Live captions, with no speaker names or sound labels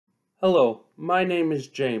Hello, my name is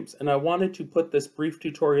James, and I wanted to put this brief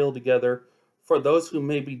tutorial together for those who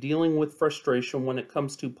may be dealing with frustration when it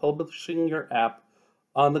comes to publishing your app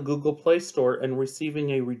on the Google Play Store and receiving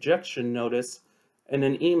a rejection notice and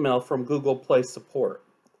an email from Google Play support.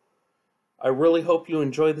 I really hope you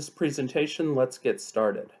enjoy this presentation. Let's get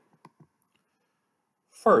started.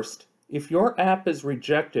 First, if your app is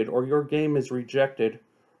rejected or your game is rejected,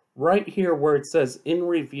 right here where it says in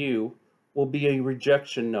review will be a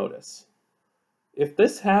rejection notice. If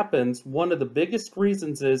this happens, one of the biggest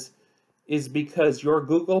reasons is because your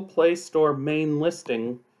Google Play Store main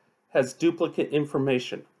listing has duplicate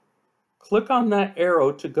information. Click on that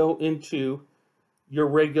arrow to go into your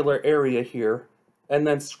regular area here, and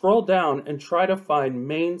then scroll down and try to find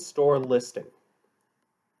main store listing.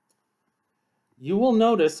 You will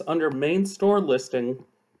notice under main store listing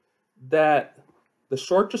that the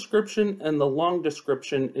short description and the long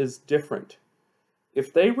description is different.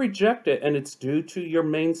 If they reject it and it's due to your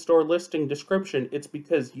main store listing description, it's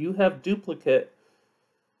because you have duplicate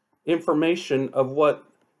information of what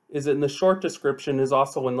is in the short description is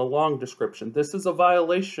also in the long description. This is a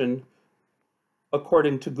violation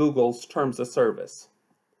according to Google's terms of service.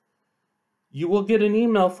 You will get an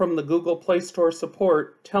email from the Google Play Store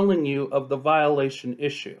support telling you of the violation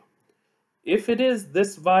issue. If it is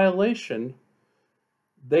this violation,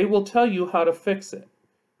 they will tell you how to fix it.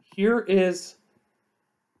 Here is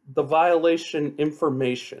the violation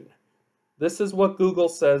information. This is what Google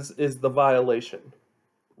says is the violation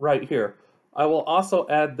right here. I will also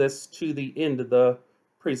add this to the end of the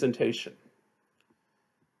presentation.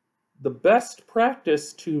 The best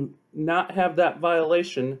practice to not have that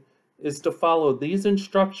violation is to follow these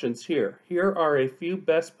instructions here. Here are a few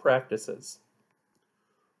best practices.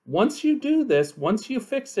 Once you do this, once you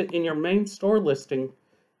fix it in your main store listing,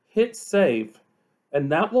 hit save,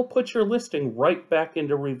 and that will put your listing right back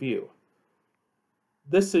into review.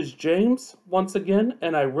 This is James once again,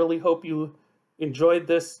 and I really hope you enjoyed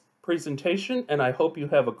this presentation, and I hope you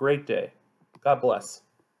have a great day. God bless.